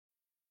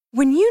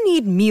When you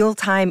need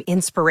mealtime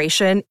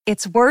inspiration,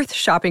 it's worth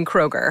shopping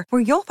Kroger,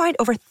 where you'll find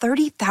over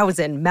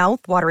 30,000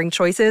 mouth-watering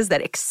choices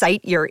that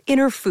excite your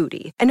inner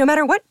foodie. And no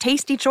matter what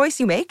tasty choice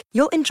you make,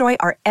 you'll enjoy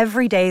our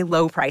everyday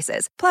low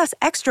prices, plus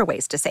extra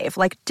ways to save,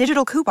 like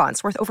digital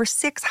coupons worth over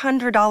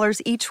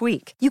 $600 each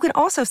week. You can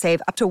also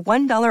save up to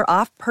 $1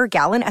 off per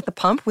gallon at the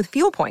pump with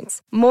fuel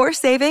points. More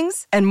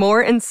savings and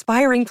more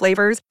inspiring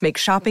flavors make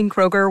shopping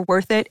Kroger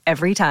worth it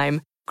every time.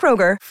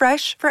 Kroger,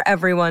 fresh for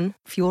everyone.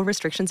 Fuel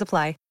restrictions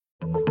apply.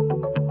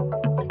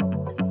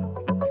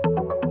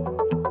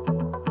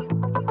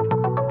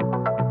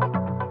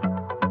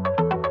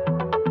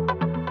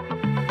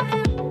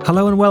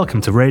 Hello and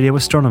welcome to Radio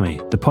Astronomy,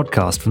 the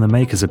podcast from the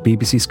makers of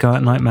BBC Sky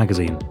at Night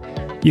magazine.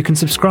 You can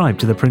subscribe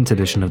to the print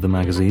edition of the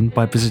magazine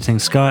by visiting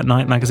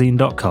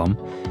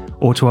skyatnightmagazine.com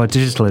or to our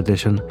digital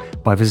edition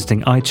by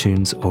visiting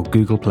iTunes or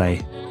Google Play.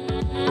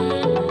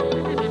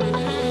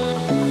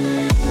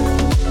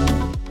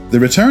 The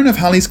return of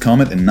Halley's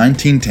Comet in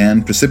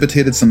 1910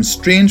 precipitated some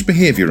strange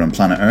behaviour on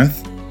planet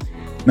Earth.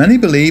 Many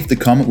believed the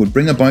comet would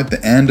bring about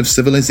the end of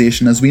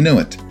civilization as we know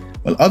it,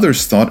 while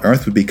others thought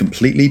Earth would be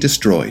completely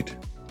destroyed.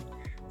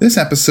 This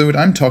episode,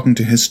 I'm talking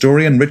to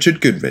historian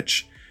Richard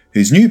Goodrich,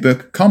 whose new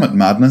book, Comet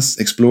Madness,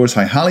 explores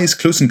how Halley's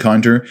close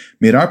encounter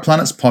made our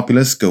planet's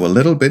populace go a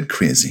little bit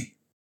crazy.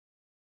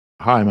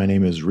 Hi, my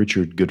name is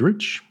Richard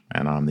Goodrich,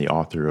 and I'm the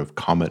author of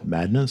Comet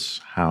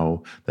Madness,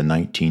 How the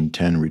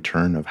 1910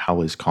 Return of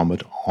Halley's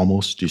Comet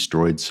Almost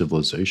Destroyed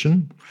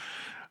Civilization.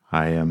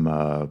 I am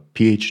a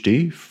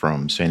PhD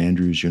from St.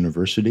 Andrews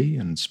University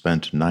and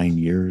spent 9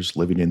 years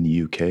living in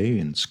the UK,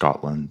 in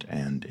Scotland,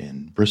 and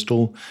in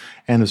Bristol,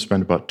 and have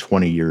spent about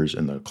 20 years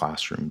in the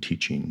classroom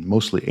teaching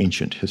mostly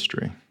ancient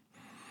history.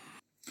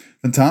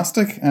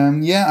 Fantastic.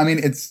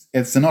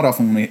 It's not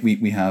often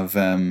we have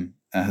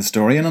a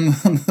historian on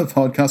the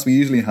podcast. We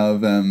usually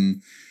have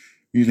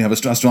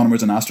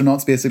astronomers and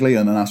astronauts, basically,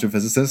 and an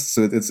astrophysicist.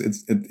 So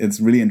it's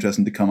really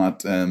interesting to come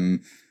at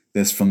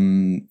this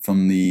from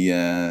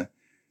the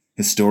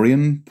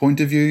historian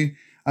point of view.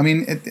 I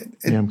mean,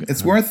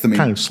 it's worth.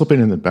 Kind of slipping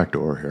in the back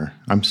door here.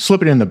 I'm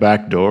slipping in the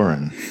back door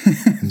and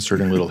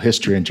inserting a little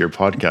history into your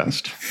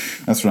podcast.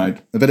 That's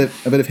right. A bit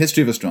of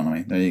history of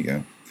astronomy. There you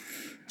go.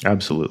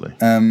 Absolutely.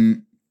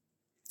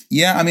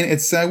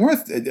 It's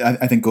worth.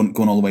 I think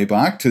going all the way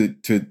back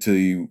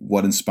to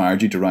what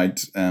inspired you to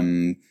write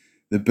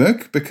the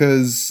book,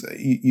 because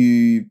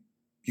you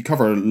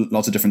cover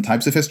lots of different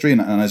types of history,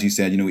 and as you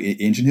said,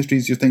 ancient history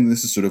is your thing.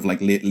 This is sort of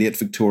like late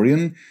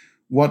Victorian.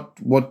 What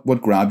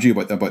grabbed you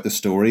about the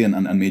story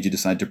and made you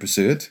decide to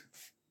pursue it?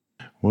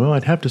 Well,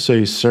 I'd have to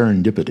say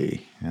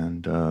serendipity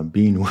and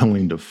being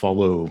willing to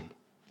follow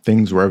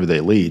things wherever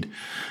they lead.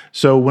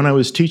 So when I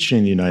was teaching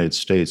in the United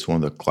States,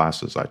 one of the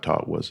classes I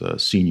taught was a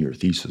senior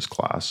thesis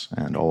class,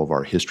 and all of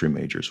our history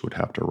majors would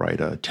have to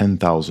write a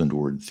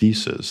 10,000-word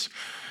thesis.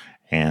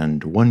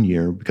 And one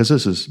year,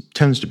 because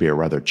tends to be a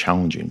rather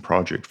challenging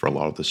project for a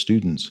lot of the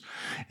students,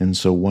 and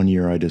so one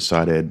year I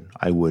decided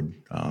I would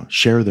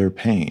share their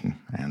pain.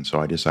 And so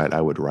I decided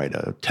I would write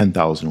a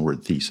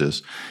 10,000-word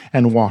thesis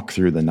and walk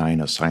through the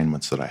 9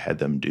 assignments that I had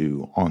them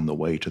do on the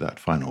way to that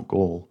final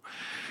goal.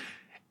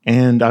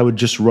 And I would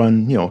just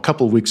run, a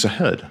couple of weeks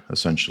ahead,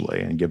 essentially,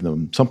 and give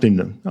them something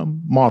to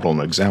model, an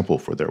example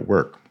for their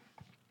work.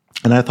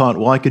 And I thought,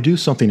 well, I could do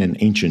something in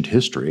ancient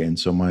history. And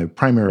so my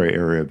primary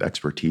area of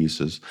expertise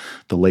is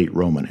the late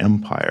Roman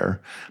Empire.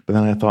 But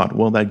then I thought,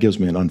 well, that gives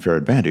me an unfair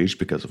advantage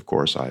because, of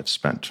course, I've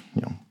spent,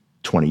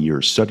 20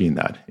 years studying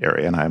that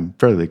area, and I'm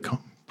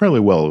fairly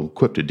well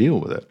equipped to deal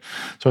with it.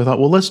 So I thought,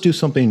 well, let's do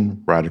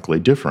something radically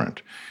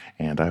different.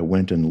 And I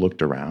went and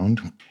looked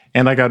around,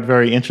 and I got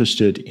very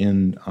interested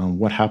in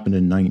what happened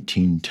in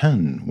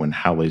 1910 when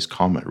Halley's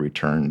Comet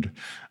returned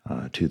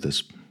to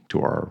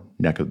our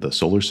neck of the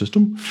solar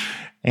system.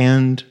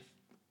 And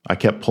I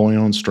kept pulling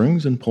on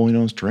strings,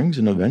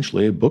 and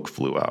eventually a book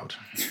flew out.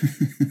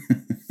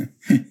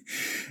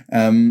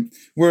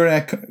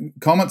 Were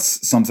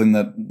comets something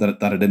that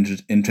had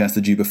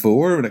interested you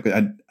before?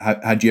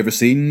 Had you ever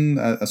seen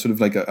a sort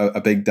of like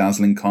a big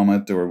dazzling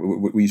comet, or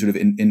were you sort of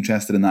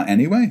interested in that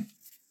anyway?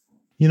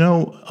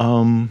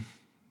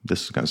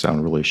 This is going to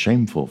sound really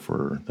shameful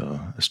for the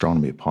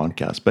astronomy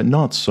podcast, but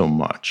not so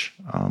much.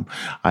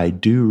 I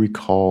do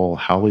recall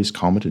Halley's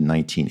Comet in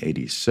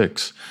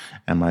 1986,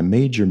 and my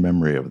major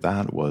memory of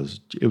that was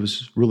it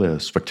was really a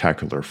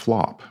spectacular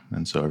flop.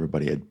 And so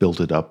everybody had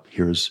built it up.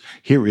 Here is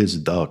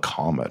the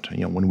comet.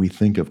 When we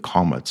think of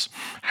comets,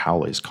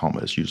 Halley's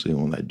Comet is usually the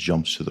one that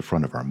jumps to the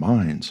front of our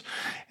minds.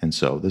 And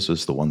so this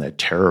is the one that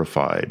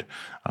terrified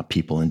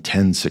people in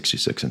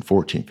 1066 and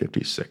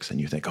 1456. And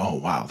you think, oh,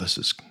 wow, this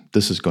is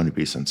going to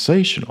be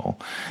sensational.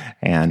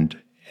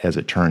 And as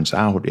it turns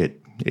out,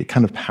 it it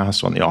kind of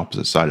passed on the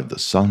opposite side of the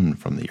sun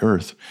from the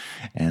Earth,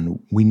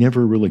 and we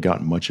never really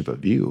got much of a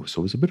view.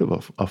 So it was a bit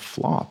of a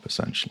flop,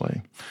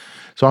 essentially.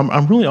 So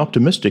I'm really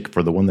optimistic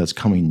for the one that's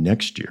coming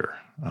next year,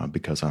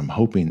 because I'm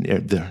hoping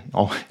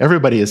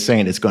everybody is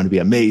saying it's going to be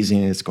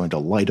amazing, it's going to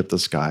light up the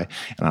sky,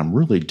 and I'm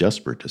really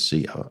desperate to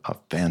see a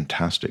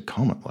fantastic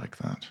comet like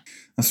that.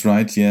 That's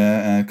right,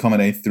 yeah. Comet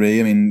A3.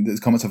 I mean, the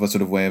comets have a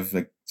sort of way of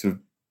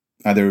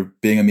either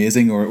being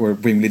amazing or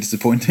being really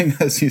disappointing,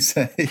 as you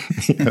say.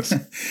 Yes.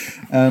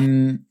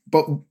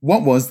 But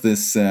what was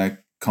this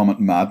Comet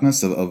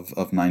Madness of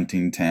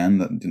 1910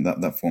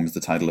 that forms the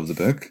title of the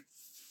book?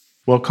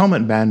 Well,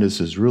 Comet Madness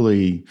is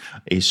really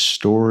a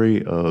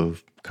story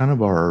of kind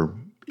of our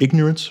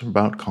ignorance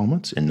about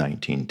comets in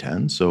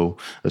 1910. So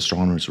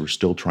astronomers were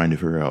still trying to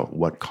figure out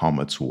what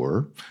comets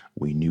were.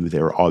 We knew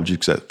they were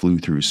objects that flew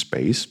through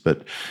space,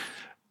 but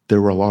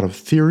there were a lot of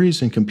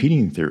theories and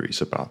competing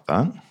theories about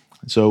that.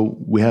 So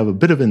we have a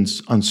bit of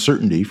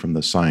uncertainty from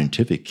the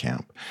scientific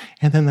camp,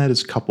 and then that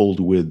is coupled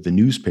with the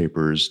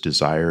newspaper's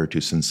desire to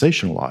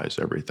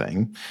sensationalize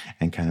everything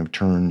and kind of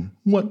turn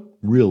what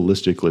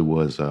realistically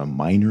was a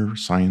minor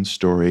science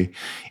story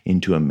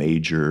into a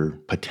major,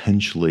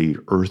 potentially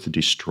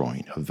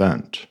Earth-destroying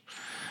event.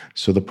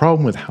 So the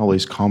problem with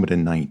Halley's Comet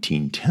in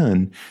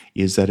 1910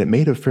 is that it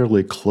made a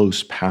fairly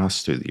close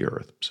pass through the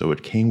Earth. So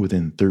it came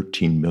within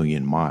 13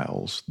 million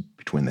miles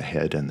between the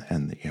head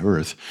and the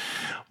Earth,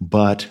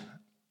 but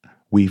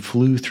we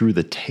flew through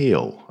the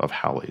tail of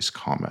Halley's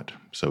Comet.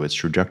 So its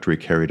trajectory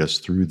carried us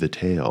through the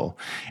tail,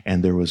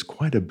 and there was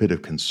quite a bit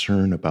of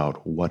concern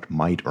about what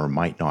might or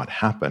might not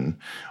happen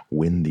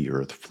when the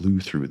Earth flew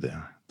through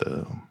the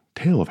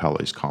tail of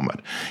Halley's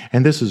Comet.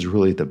 And this is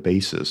really the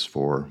basis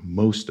for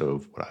most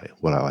of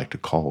what I like to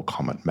call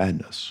Comet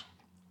Madness.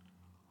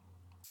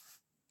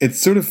 It's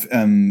sort of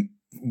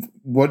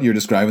what you're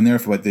describing there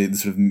about the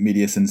sort of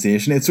media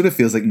sensation. It sort of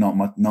feels like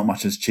not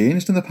much has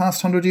changed in the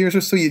past 100 years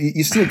or so.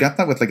 You still get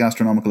that with like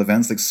astronomical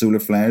events like solar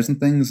flares and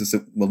things.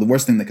 So, well, the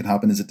worst thing that could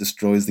happen is it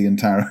destroys the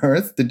entire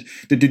Earth.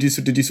 Did you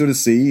sort of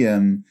see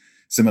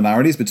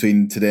similarities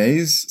between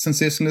today's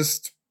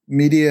sensationalist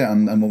media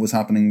and what was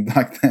happening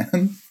back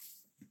then?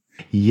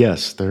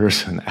 Yes,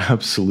 there's an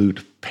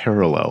absolute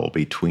parallel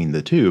between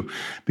the two,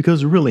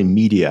 because really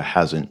media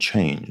hasn't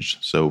changed.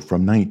 So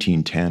from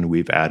 1910,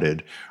 we've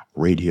added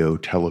radio,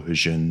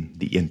 television,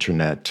 the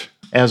internet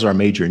as our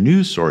major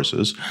news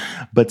sources,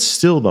 but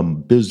still the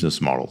business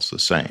model's the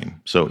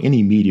same. So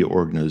any media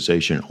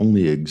organization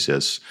only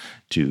exists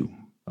to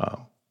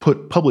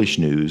publish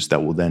news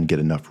that will then get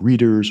enough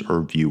readers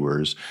or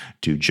viewers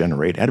to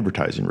generate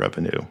advertising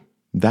revenue.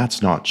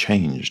 That's not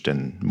changed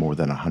in more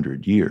than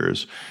 100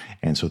 years.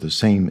 And so the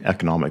same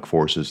economic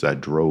forces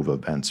that drove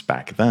events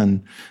back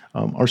then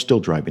are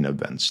still driving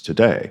events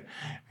today.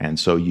 And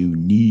so you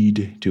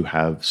need to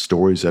have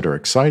stories that are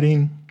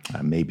exciting,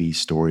 maybe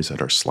stories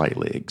that are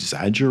slightly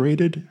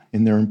exaggerated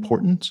in their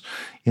importance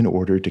in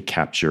order to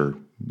capture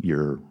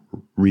your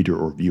reader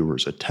or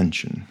viewer's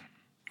attention.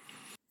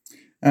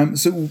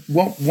 So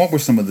what were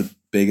some of the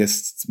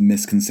biggest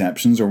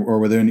misconceptions, or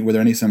were there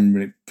any some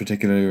really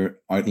particular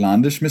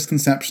outlandish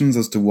misconceptions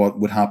as to what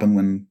would happen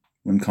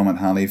when Comet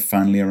Halley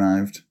finally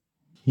arrived?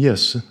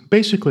 Yes,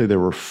 basically there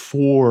were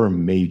four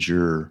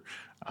major,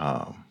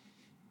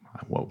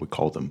 what we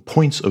call them,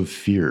 points of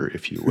fear,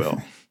 if you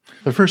will.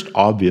 The first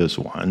obvious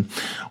one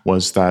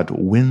was that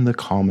when the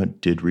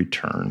comet did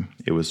return,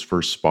 it was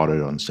first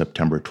spotted on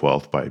September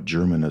 12th by a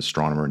German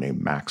astronomer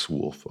named Max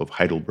Wolf of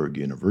Heidelberg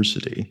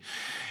University.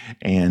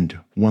 And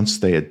once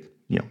they had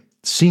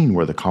seen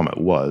where the comet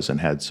was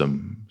and had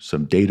some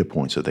data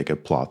points that they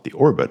could plot the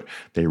orbit,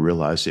 they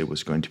realized it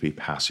was going to be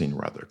passing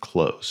rather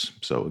close.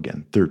 So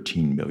again,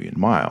 13 million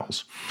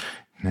miles.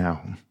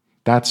 Now,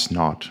 that's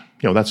not,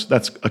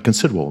 that's a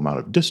considerable amount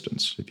of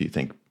distance if you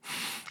think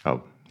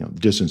of the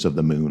distance of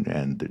the moon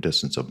and the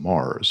distance of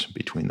Mars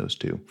between those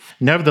two.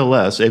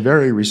 Nevertheless, a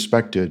very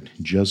respected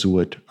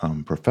Jesuit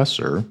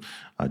professor,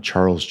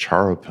 Charles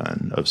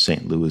Charapin of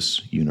St.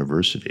 Louis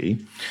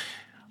University,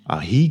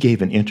 he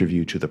gave an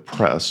interview to the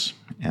press,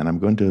 and I'm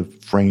going to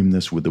frame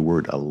this with the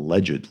word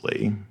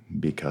allegedly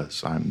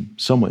because I'm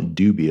somewhat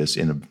dubious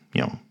in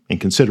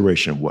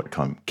consideration of what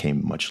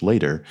came much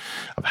later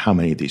of how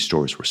many of these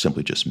stories were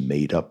simply just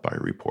made up by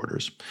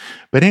reporters.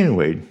 But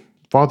anyway,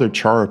 Father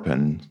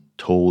Charapin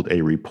told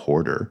a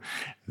reporter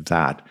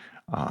that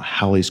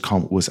Halley's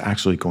Comet was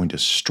actually going to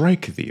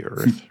strike the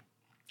Earth.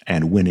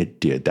 And when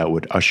it did, that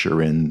would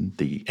usher in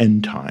the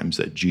end times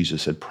that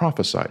Jesus had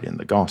prophesied in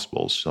the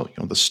Gospels. So,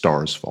 the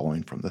stars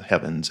falling from the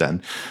heavens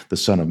and the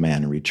Son of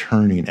Man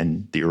returning,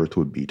 and the earth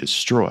would be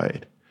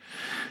destroyed.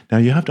 Now,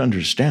 you have to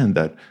understand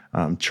that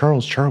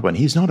Charles Charapin,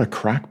 he's not a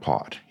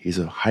crackpot. He's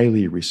a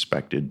highly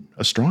respected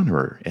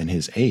astronomer in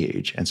his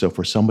age. And so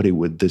for somebody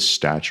with this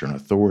stature and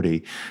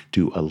authority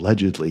to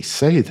allegedly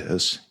say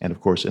this, and of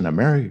course in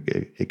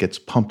America, it gets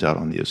pumped out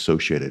on the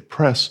Associated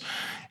Press,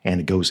 and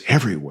it goes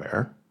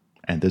everywhere.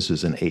 And this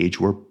is an age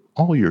where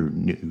all your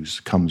news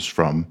comes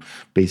from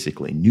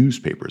basically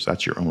newspapers.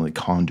 That's your only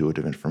conduit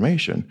of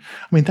information.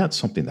 I mean, that's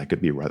something that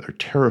could be rather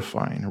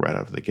terrifying right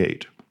out of the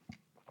gate.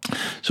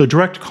 So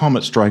direct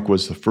comet strike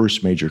was the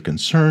first major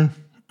concern.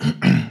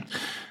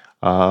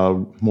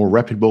 More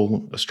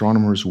reputable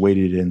astronomers weighed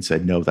in and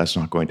said, no, that's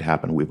not going to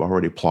happen. We've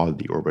already plotted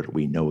the orbit.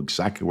 We know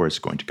exactly where it's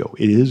going to go.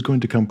 It is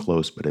going to come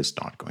close, but it's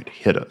not going to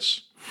hit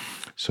us.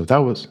 So that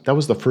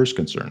was the first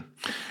concern.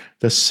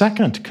 The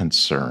second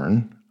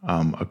concern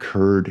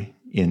occurred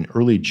in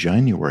early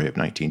January of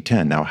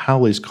 1910. Now,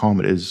 Halley's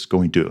Comet is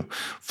going to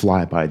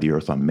fly by the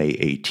Earth on May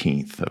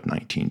 18th of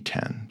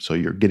 1910. So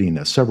you're getting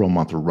a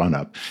several-month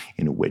run-up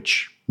in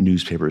which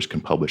newspapers can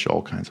publish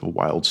all kinds of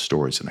wild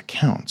stories and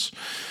accounts.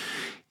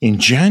 In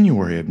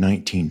January of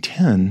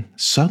 1910,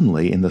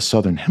 suddenly in the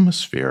southern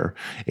hemisphere,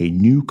 a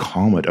new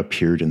comet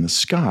appeared in the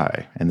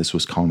sky, and this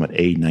was Comet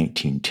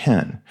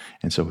A1910.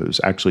 And so it was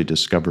actually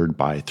discovered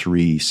by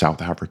 3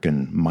 South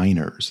African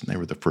miners, and they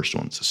were the first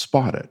ones to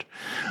spot it.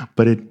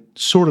 But it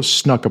sort of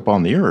snuck up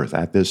on the Earth.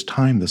 At this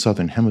time, the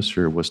southern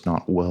hemisphere was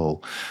not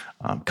well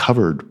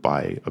covered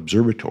by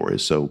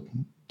observatories, so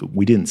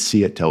we didn't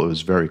see it till it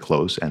was very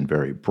close and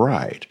very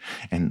bright.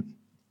 And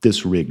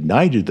this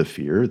reignited the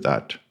fear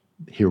that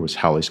here was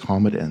Halley's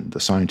Comet, and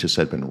the scientists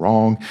had been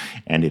wrong,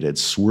 and it had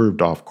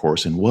swerved off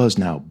course and was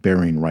now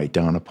bearing right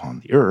down upon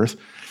the Earth.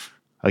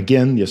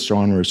 Again, the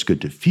astronomers could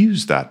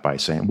diffuse that by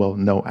saying, well,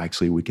 no,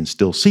 actually, we can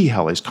still see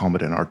Halley's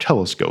Comet in our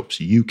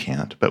telescopes. You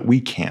can't, but we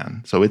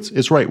can. So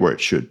it's right where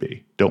it should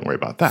be. Don't worry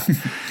about that.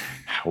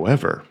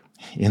 However,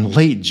 in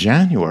late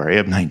January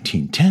of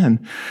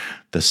 1910,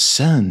 the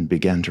sun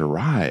began to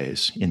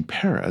rise in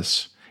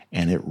Paris,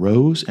 and it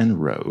rose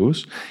and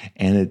rose,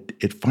 and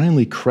it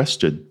finally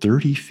crested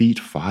 30 feet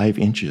 5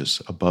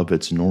 inches above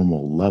its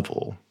normal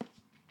level.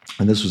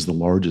 And this was the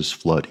largest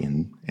flood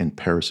in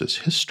Paris's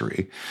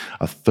history.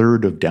 A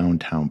third of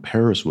downtown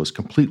Paris was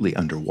completely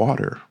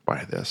underwater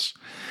by this.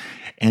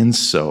 And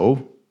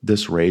so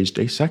this raised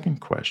a second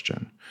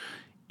question.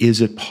 Is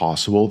it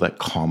possible that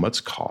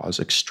comets cause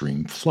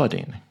extreme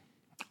flooding?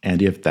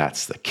 And if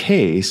that's the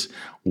case,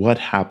 what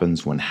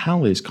happens when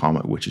Halley's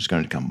Comet, which is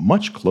going to come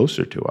much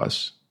closer to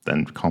us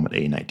than Comet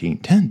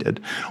A1910 did,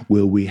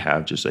 will we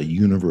have just a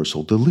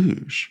universal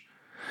deluge?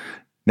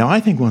 Now, I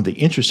think one of the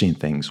interesting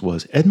things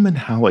was Edmund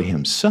Halley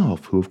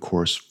himself, who, of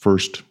course,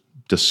 first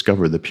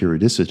discovered the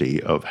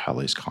periodicity of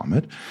Halley's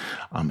Comet.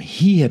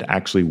 He had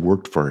actually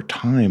worked for a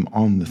time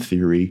on the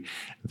theory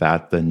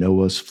that the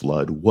Noah's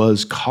flood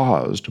was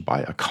caused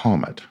by a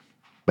comet.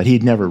 But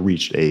he'd never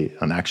reached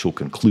an actual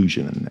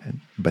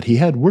conclusion, but he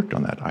had worked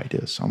on that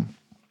idea some.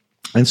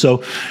 And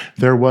so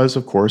there was,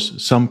 of course,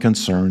 some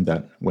concern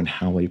that when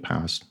Halley's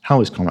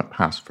Comet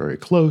passed very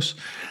close,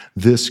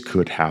 this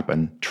could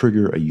happen,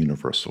 trigger a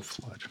universal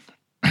flood.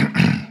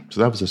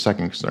 So that was the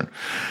second concern.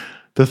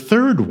 The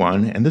third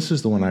one, and this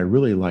is the one I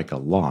really like a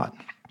lot,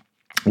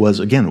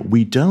 was, again,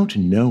 we don't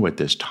know at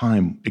this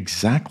time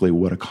exactly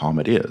what a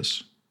comet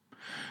is.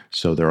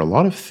 So there are a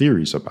lot of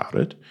theories about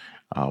it.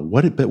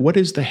 But what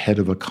is the head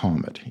of a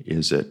comet?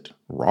 Is it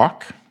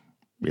rock?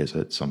 Is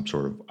it some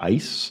sort of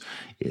ice?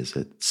 Is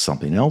it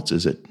something else?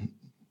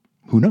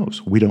 Who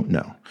knows? We don't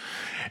know.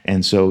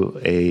 And so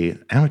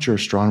an amateur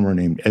astronomer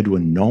named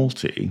Edwin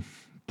Nolte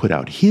put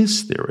out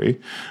his theory,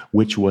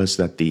 which was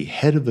that the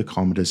head of the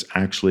comet is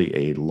actually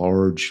a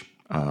large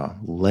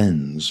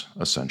lens,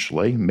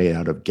 essentially, made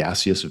out of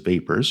gaseous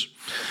vapors.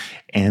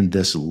 And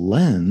this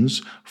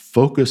lens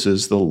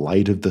focuses the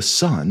light of the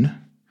sun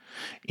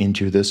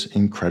into this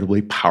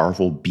incredibly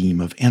powerful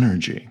beam of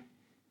energy.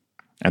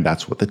 And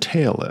that's what the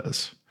tail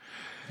is.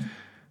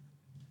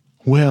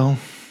 Well,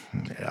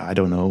 I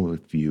don't know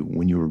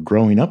when you were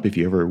growing up, if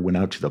you ever went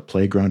out to the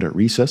playground at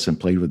recess and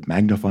played with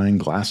magnifying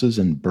glasses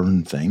and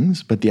burned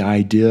things, but the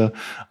idea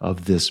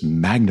of this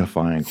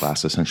magnifying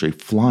glass essentially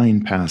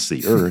flying past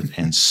the Earth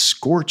and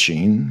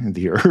scorching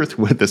the Earth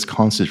with this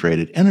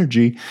concentrated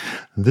energy,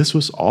 this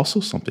was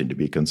also something to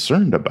be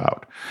concerned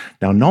about.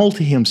 Now, Nolte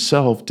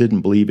himself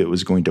didn't believe it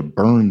was going to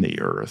burn the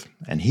Earth,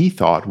 and he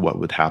thought what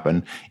would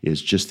happen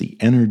is just the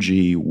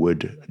energy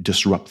would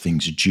disrupt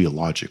things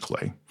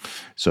geologically.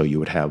 So you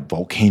would have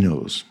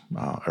volcanoes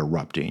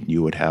erupting.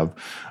 You would have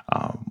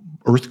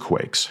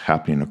earthquakes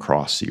happening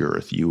across the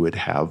Earth. You would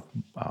have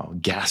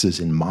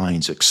gases in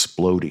mines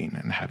exploding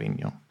and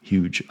having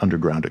huge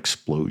underground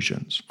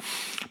explosions,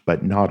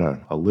 but not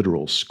a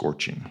literal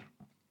scorching.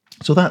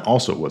 So that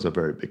also was a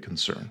very big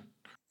concern.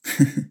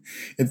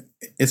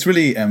 It's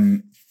really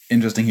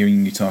interesting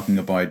hearing you talking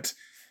about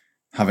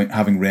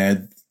having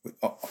read.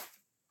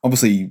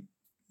 Obviously,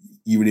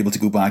 you were able to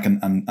go back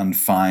and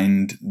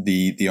find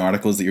the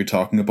articles that you're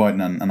talking about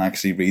and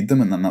actually read them,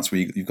 and then that's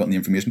where you've gotten the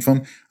information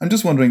from. I'm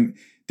just wondering,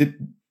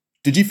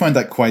 did you find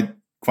that quite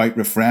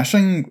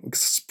refreshing?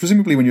 Because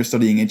presumably when you're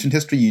studying ancient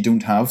history, you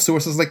don't have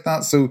sources like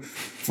that. So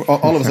for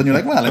all of a sudden you're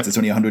like, well, it's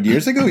only 100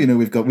 years ago.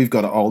 We've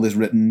got all this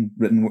written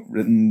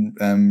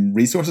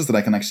resources that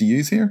I can actually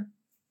use here.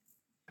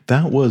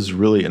 That was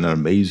really an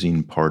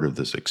amazing part of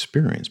this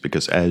experience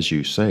because, as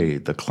you say,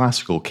 the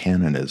classical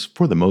canon is,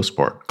 for the most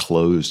part,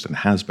 closed and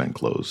has been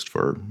closed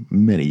for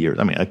many years.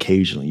 I mean,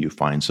 occasionally you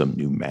find some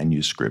new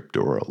manuscript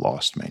or a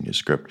lost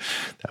manuscript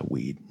that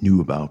we knew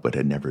about but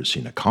had never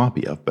seen a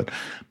copy of. But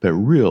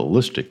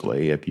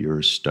realistically, if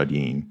you're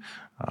studying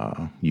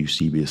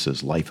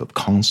Eusebius's Life of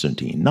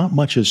Constantine, not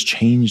much has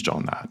changed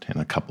on that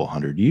in a couple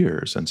hundred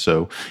years. And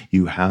so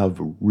you have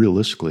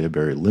realistically a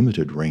very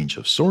limited range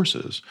of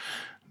sources.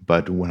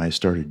 But when I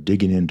started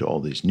digging into all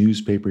these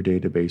newspaper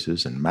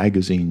databases and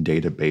magazine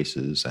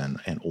databases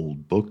and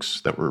old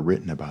books that were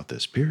written about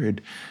this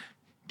period,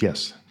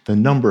 yes, the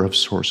number of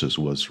sources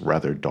was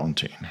rather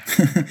daunting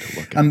to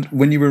look at. And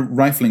when you were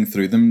rifling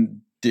through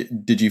them,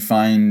 did you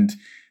find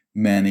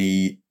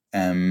many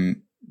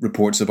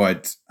reports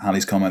about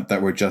Halley's Comet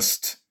that were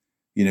just,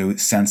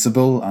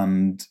 sensible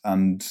and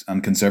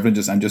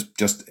conservative,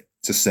 just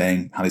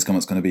saying Halley's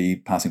Comet's going to be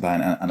passing by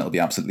and it'll be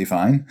absolutely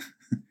fine?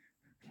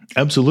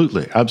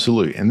 Absolutely.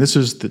 And this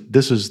is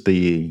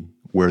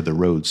where the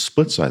road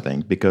splits, I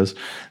think, because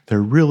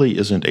there really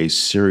isn't a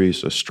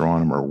serious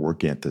astronomer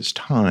working at this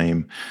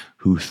time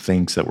who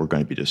thinks that we're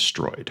going to be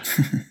destroyed.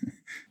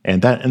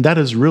 And that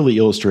is really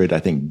illustrated, I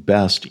think,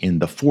 best in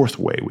the fourth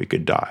way we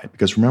could die.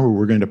 Because remember,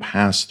 we're going to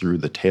pass through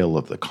the tail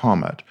of the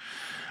comet.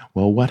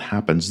 Well, what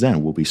happens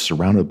then? We'll be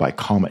surrounded by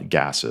comet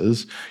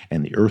gases,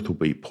 and the Earth will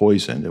be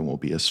poisoned and will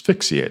be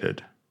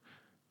asphyxiated.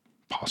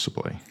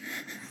 Possibly.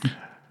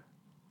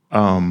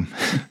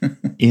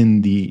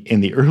 In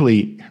the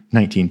early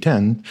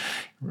 1910,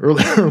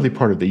 early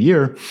part of the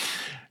year,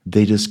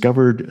 they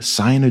discovered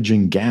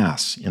cyanogen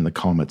gas in the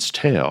comet's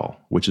tail,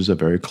 which is a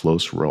very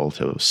close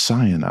relative of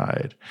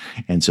cyanide.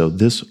 And so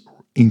this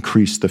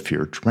increased the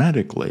fear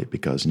dramatically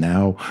because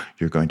now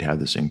you're going to have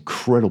this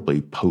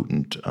incredibly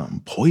potent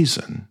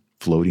poison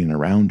floating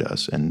around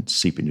us and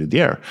seeping into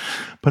the air.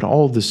 But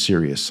all the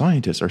serious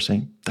scientists are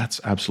saying, that's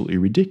absolutely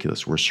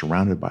ridiculous. We're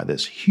surrounded by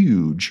this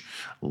huge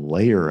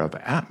layer of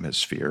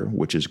atmosphere,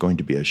 which is going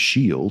to be a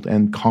shield,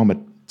 and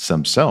comets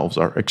themselves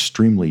are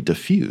extremely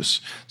diffuse,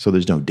 so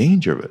there's no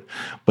danger of it.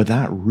 But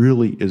that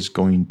really is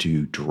going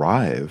to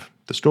drive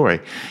the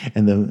story.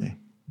 And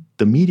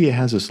the media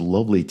has this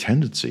lovely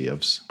tendency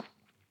of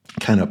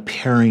kind of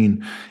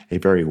pairing a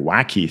very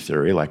wacky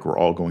theory, like we're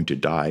all going to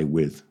die,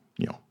 with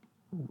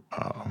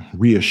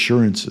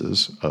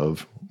reassurances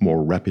of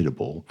more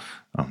reputable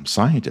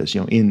scientists,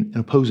 in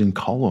opposing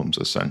columns,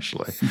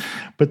 essentially.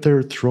 But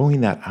they're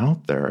throwing that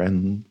out there,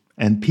 and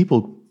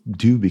people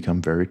do become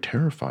very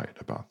terrified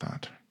about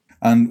that.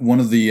 And one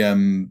of the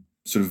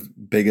sort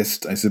of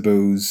biggest, I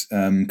suppose,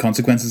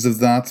 consequences of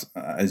that,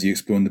 as you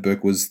explore in the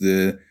book, was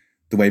the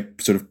way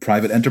sort of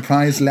private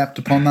enterprise leapt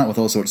upon that with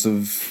all sorts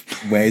of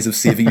ways of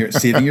saving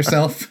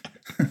yourself.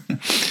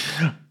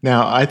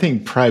 Now, I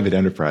think private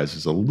enterprise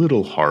is a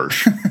little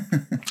harsh.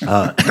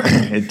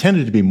 It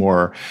tended to be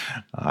more,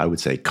 I would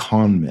say,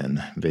 con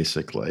men,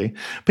 basically.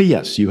 But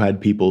yes, you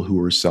had people who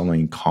were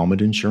selling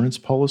comet insurance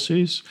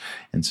policies.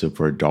 And so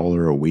for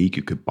 $1 a week,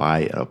 you could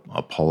buy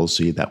a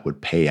policy that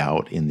would pay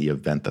out in the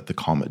event that the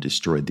comet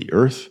destroyed the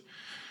Earth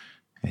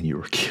and you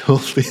were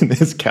killed in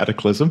this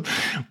cataclysm,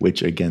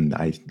 which, again,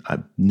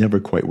 I've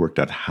never quite worked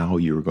out how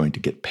you were going to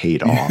get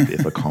paid off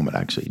if a comet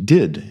actually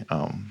did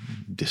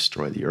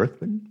destroy the Earth,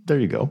 but there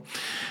you go.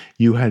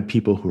 You had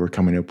people who were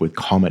coming up with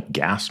comet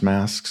gas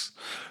masks,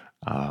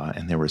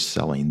 and they were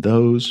selling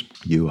those.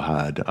 You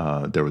had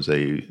there was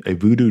a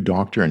voodoo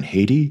doctor in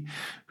Haiti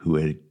who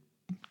had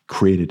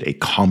created a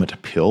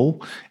comet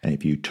pill, and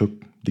if you took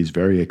these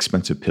very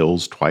expensive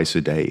pills twice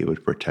a day, it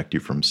would protect you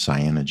from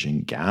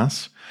cyanogen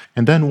gas.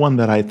 And then one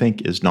that I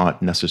think is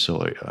not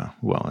necessarily,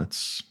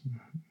 it's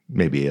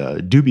maybe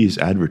a dubious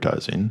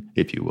advertising,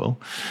 if you will.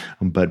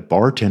 But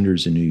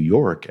bartenders in New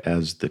York,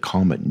 as the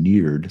comet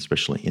neared,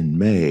 especially in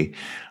May,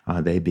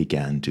 they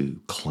began to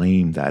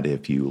claim that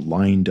if you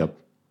lined up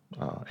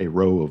a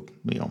row of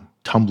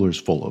tumblers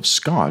full of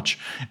scotch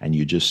and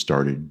you just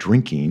started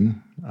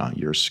drinking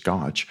your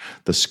scotch,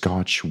 the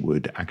scotch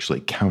would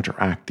actually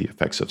counteract the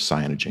effects of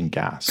cyanogen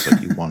gas. So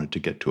you wanted to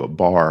get to a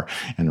bar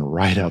and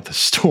ride out the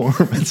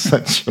storm,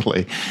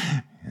 essentially,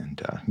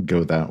 and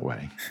go that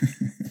way.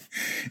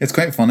 It's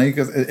quite funny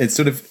because it's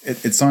sort of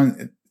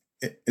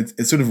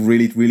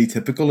really, really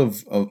typical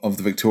of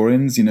the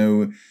Victorians.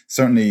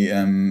 Certainly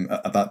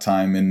at that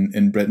time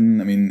in Britain.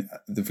 I mean,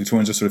 the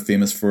Victorians are sort of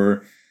famous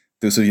for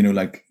those,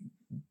 like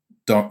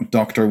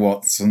Dr.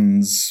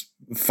 Watson's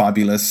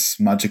fabulous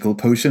magical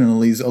potion and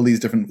all these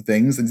different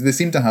things. They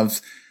seem to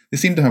have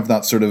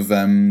that sort of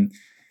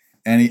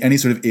any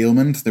sort of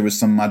ailment. There was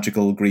some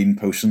magical green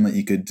potion that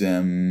you could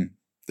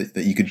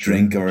that you could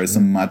drink, or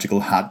some magical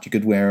hat you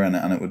could wear, and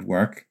it would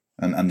work.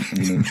 And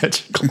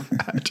magical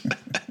hat.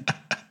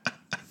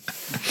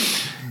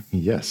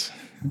 Yes.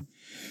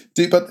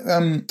 But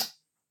I'm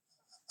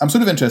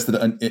sort of interested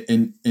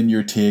in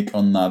your take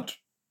on that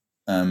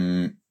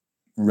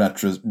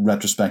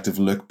retrospective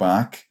look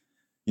back,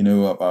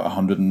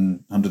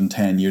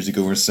 110 years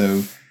ago or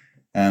so.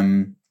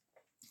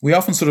 we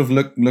often sort of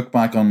look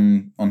back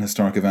on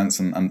historic events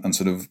and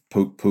sort of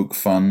poke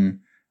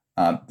fun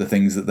at the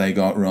things that they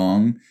got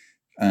wrong.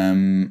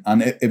 And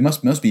it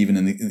must be even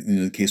in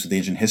the case with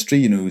ancient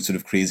history, sort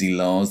of crazy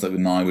laws that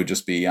now would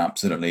just be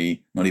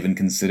absolutely not even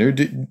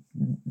considered.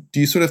 Do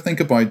you sort of think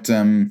about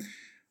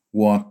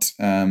what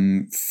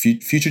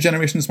future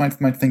generations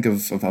might think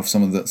of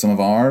some of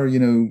our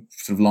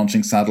sort of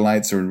launching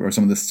satellites or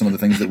some of the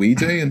things that we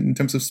do in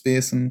terms of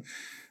space and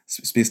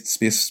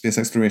space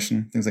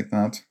exploration, things like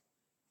that?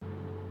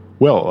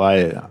 Well,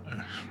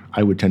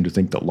 I would tend to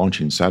think that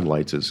launching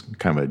satellites is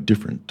kind of a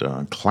different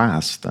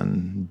class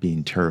than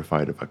being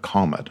terrified of a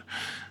comet.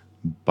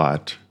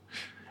 But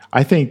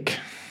I think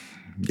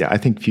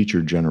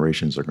future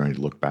generations are going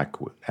to look back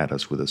at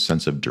us with a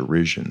sense of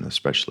derision,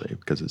 especially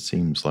because it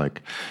seems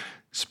like,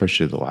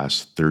 especially the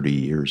last 30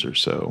 years or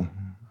so,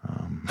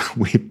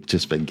 we've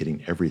just been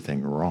getting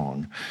everything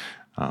wrong.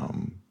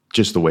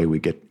 Just the way we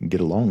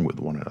get along with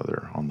one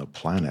another on the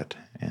planet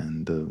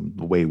and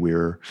the way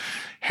we're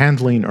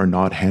handling or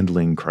not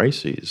handling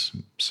crises.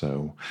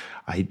 So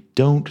I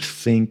don't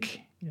think,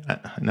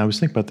 and I was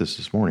thinking about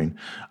this morning,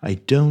 I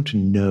don't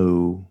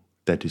know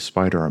that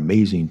despite our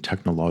amazing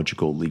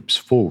technological leaps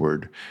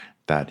forward,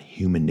 that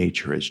human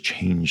nature has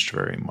changed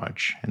very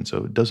much. And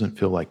so it doesn't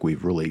feel like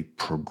we've really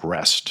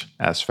progressed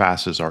as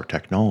fast as our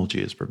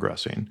technology is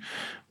progressing,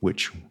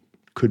 which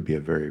could be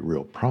a very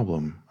real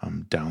problem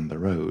down the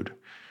road.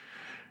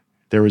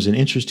 There was an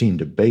interesting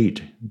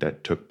debate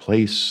that took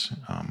place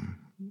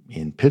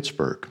in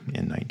Pittsburgh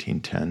in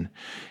 1910,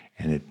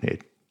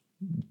 and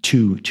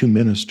two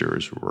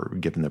ministers were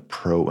given the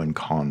pro and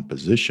con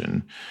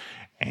position.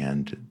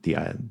 And the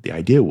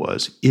idea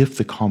was, if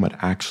the comet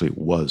actually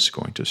was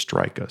going to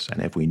strike us,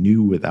 and if we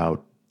knew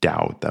without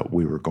doubt that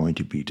we were going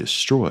to be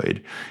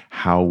destroyed,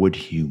 how would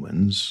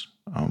humans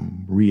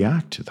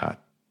react to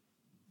that?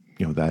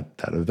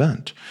 That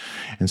event.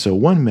 And so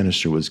one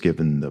minister was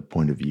given the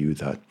point of view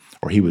that,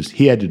 or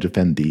he had to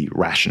defend the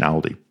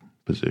rationality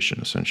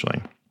position,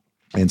 essentially.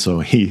 And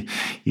so he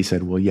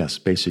said, well, yes,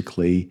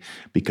 basically,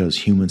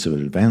 because humans have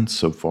advanced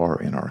so far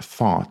in our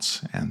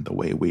thoughts and the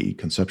way we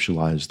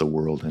conceptualize the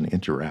world and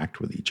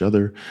interact with each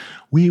other,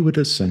 we would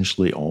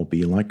essentially all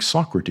be like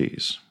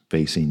Socrates,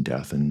 facing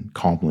death and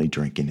calmly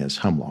drinking his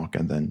hemlock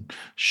and then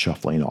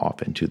shuffling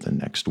off into the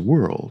next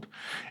world.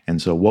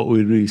 And so what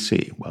would we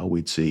see? Well,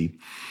 we'd see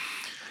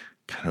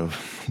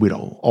we'd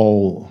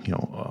all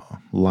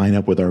line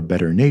up with our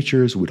better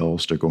natures. We'd all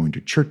start going to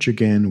church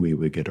again. We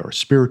would get our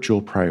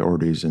spiritual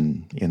priorities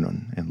in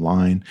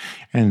line.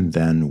 And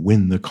then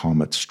when the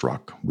comet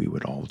struck, we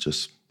would all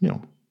just,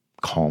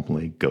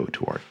 calmly go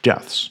to our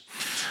deaths.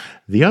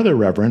 The other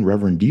Reverend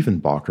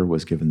Diefenbacher,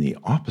 was given the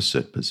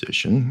opposite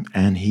position,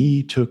 and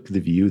he took the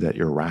view that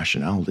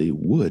irrationality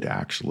would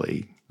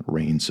actually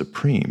reign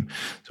supreme.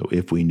 So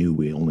if we knew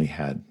we only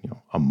had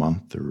a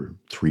month or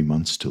 3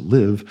 months to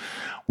live,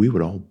 we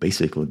would all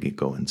basically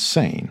go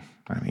insane.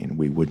 I mean,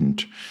 we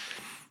wouldn't,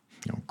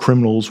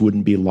 criminals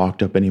wouldn't be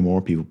locked up anymore.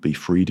 People would be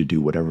free to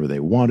do whatever they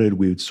wanted.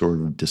 We would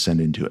sort of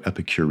descend into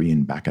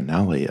Epicurean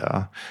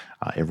bacchanalia,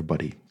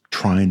 everybody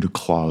trying to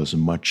claw as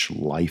much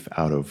life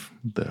out of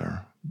the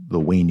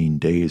waning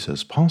days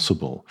as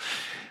possible.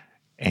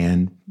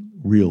 And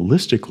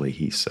realistically,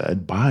 he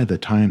said, by the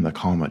time the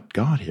comet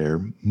got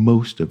here,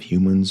 most of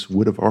humans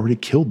would have already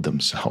killed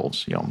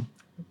themselves,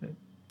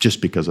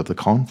 just because of the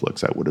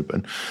conflicts that would have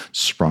been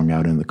sprung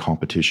out in the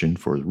competition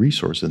for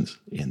resources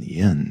in the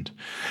end.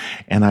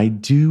 And I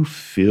do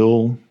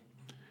feel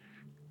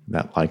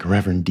that, like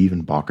Reverend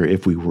Diefenbacher,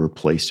 if we were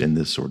placed in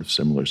this sort of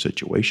similar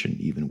situation,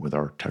 even with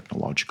our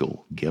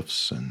technological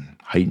gifts and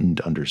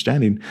heightened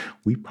understanding,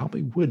 we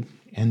probably would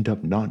end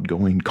up not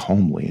going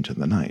calmly into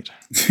the night.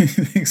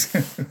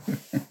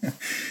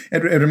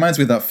 It reminds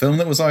me of that film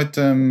that was out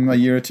a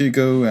year or two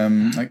ago.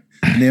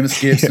 Name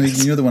escapes me.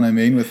 Yes. You know the one I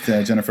mean, with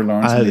Jennifer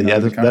Lawrence.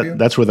 And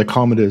that's where the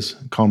comet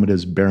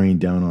is bearing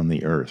down on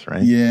the Earth,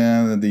 right?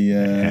 Yeah,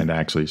 and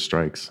actually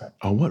strikes.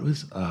 Oh, what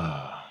was?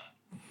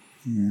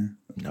 Yeah.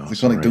 No,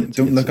 it's called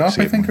Don't Look Up,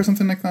 I think, or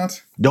something like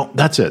that.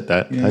 That's it.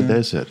 That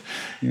is it.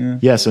 Yeah.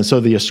 Yes, and so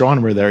the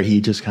astronomer there,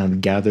 he just kind of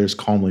gathers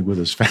calmly with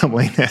his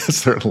family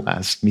as their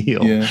last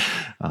meal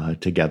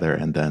together,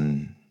 and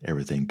then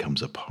everything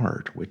comes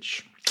apart,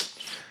 which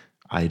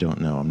I don't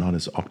know. I'm not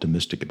as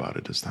optimistic about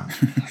it as that.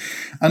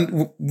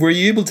 And were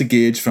you able to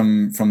gauge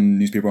from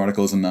newspaper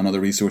articles and other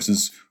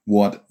resources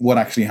what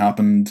actually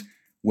happened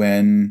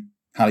when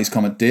Halley's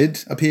Comet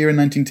did appear in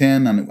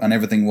 1910 and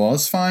everything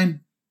was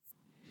fine?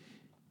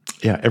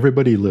 Yeah,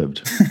 everybody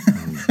lived.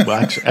 Well,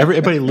 actually,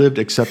 everybody lived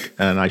except,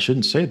 and I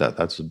shouldn't say that,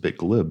 that's a big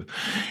glib.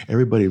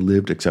 Everybody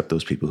lived except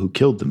those people who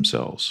killed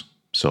themselves.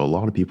 So a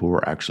lot of people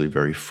were actually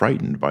very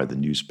frightened by the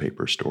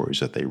newspaper stories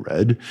that they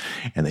read,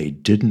 and they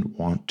didn't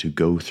want to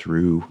go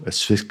through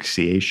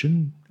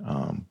asphyxiation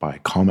by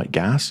comet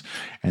gas,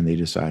 and they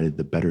decided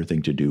the better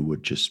thing to do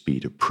would just be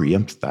to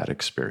preempt that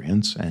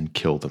experience and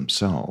kill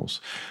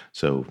themselves.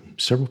 So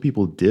several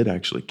people did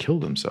actually kill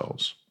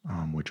themselves,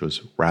 which was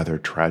a rather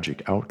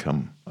tragic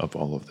outcome of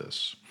all of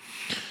this.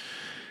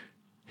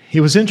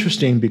 it was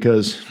interesting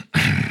because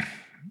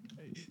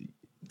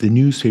the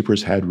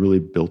newspapers had really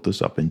built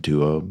this up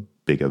into a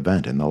big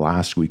event. In the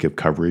last week of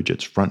coverage,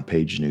 it's front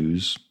page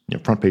news,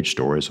 front page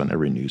stories on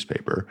every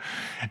newspaper,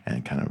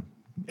 and kind of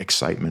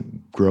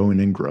excitement growing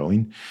and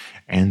growing.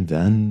 And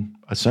then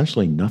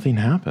essentially nothing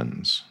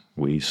happens.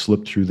 We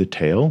slip through the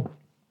tail,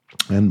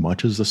 and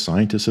much as the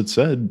scientists had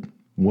said,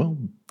 well,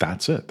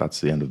 that's it.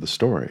 That's the end of the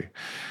story.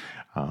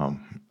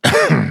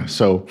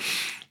 So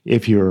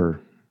if you're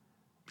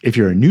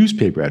a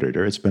newspaper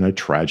editor, it's been a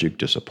tragic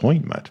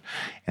disappointment.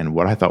 And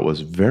what I thought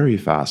was very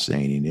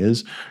fascinating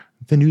is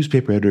the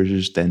newspaper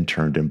editors then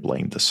turned and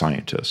blamed the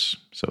scientists.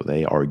 So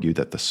they argued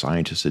that the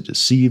scientists had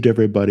deceived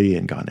everybody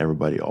and gotten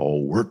everybody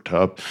all worked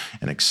up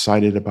and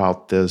excited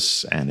about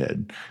this, and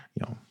had,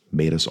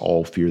 made us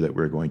all fear that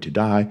we were going to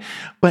die.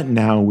 But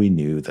now we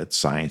knew that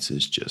science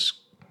is just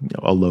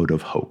a load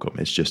of hokum.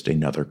 It's just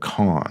another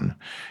con.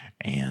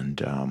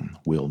 And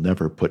we'll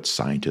never put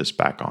scientists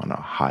back on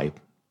a high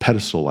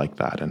pedestal like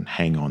that and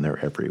hang on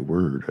their every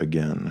word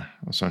again,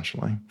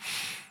 essentially.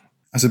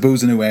 I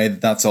suppose in a way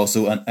that's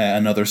also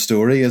another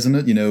story, isn't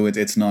it?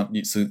 It's not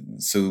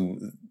so.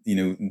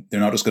 They're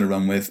not just going to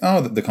run with,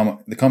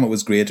 the comet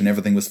was great and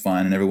everything was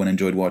fine and everyone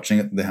enjoyed watching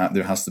it.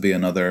 There has to be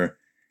another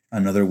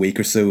week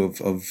or so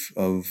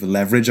of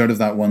leverage out of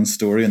that one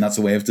story, and that's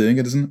a way of doing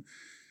it, isn't it?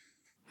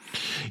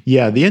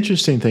 Yeah, the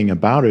interesting thing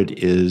about it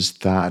is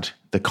that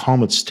the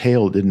comet's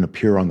tail didn't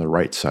appear on the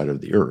right side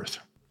of the Earth.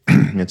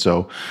 And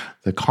so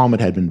the comet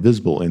had been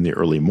visible in the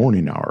early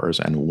morning hours,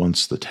 and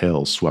once the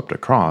tail swept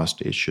across,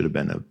 it should have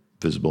been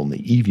visible in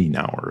the evening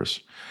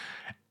hours.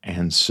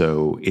 And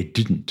so it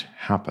didn't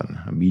happen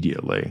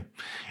immediately.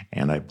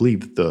 And I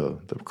believe the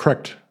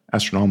correct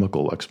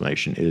astronomical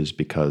explanation is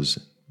because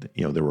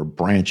there were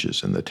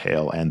branches in the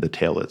tail, and the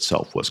tail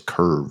itself was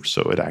curved,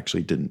 so it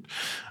actually didn't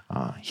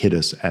hit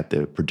us at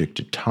the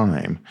predicted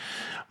time.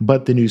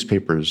 But the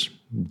newspapers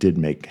did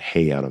make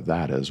hay out of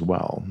that as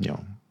well.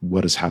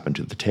 What has happened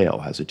to the tail?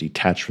 Has it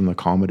detached from the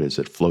comet? Is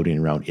it floating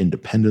around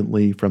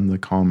independently from the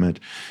comet?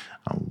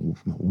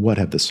 What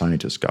have the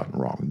scientists gotten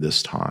wrong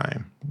this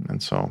time?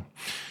 And so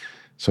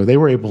they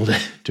were able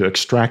to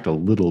extract a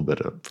little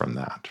bit from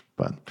that.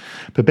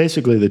 But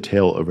basically the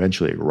tail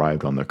eventually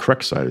arrived on the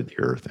correct side of the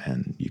Earth,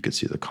 and you could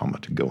see the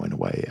comet going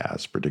away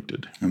as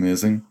predicted.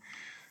 Amazing.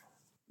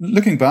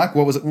 Looking back,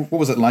 what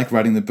was it like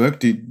writing the book?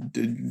 Do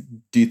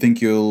you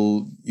think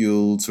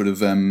you'll sort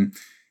of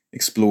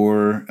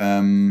explore?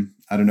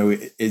 I don't know.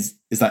 Is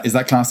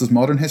that classed as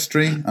modern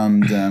history?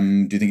 And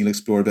do you think you'll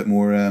explore a bit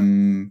more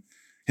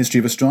history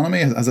of astronomy?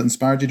 Has it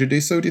inspired you to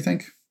do so, do you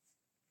think?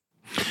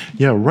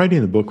 Yeah, writing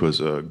the book was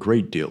a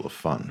great deal of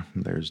fun.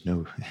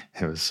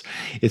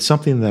 It's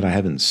something that I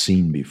haven't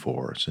seen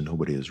before, so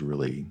nobody has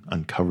really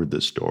uncovered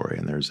this story.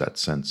 And there's that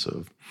sense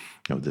of,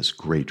 this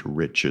great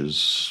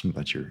riches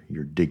that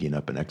you're digging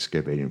up and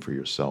excavating for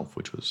yourself,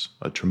 which was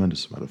a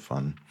tremendous amount of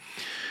fun.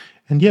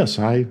 And yes,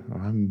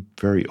 I'm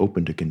very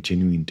open to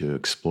continuing to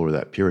explore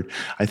that period.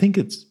 I think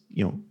it's,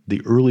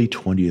 the early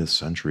 20th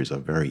century is a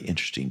very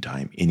interesting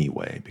time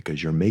anyway,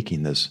 because you're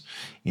making this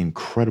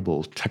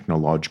incredible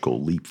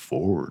technological leap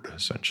forward,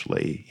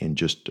 essentially, in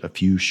just a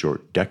few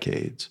short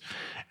decades.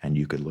 And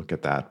you could look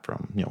at that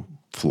from,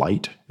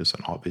 flight is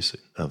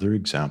another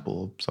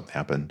example of something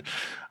happened.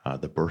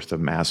 The birth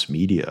of mass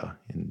media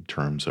in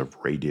terms of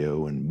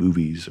radio and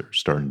movies are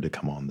starting to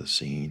come on the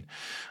scene.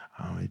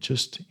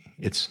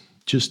 It's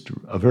just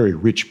a very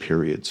rich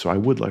period. So I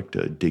would like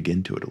to dig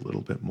into it a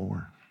little bit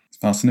more. It's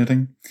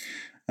fascinating.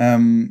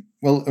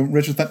 Well,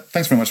 Richard,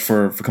 thanks very much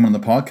for coming on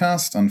the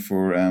podcast and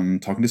for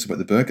talking to us about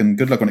the book. And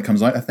good luck when it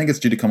comes out. I think it's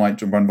due to come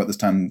out around about this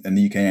time in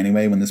the UK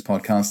anyway, when this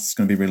podcast is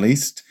going to be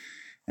released.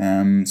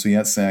 So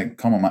yeah, it's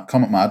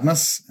Comet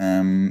Madness.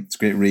 It's a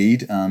great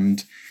read,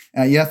 and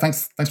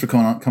thanks for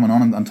coming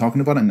on and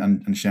talking about it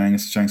and sharing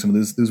some of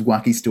those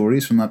wacky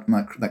stories from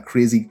that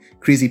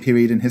crazy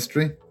period in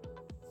history.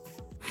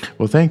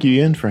 Well, thank you,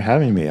 Ian, for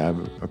having me. I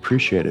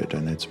appreciate it,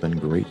 and it's been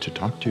great to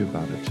talk to you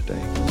about it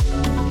today.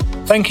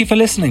 Thank you for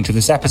listening to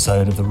this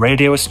episode of the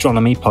Radio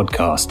Astronomy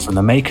Podcast from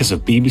the makers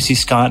of BBC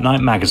Sky at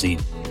Night magazine.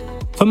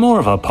 For more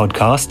of our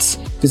podcasts,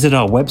 visit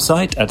our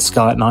website at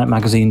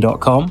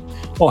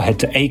skyatnightmagazine.com or head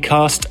to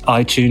Acast,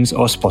 iTunes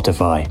or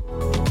Spotify.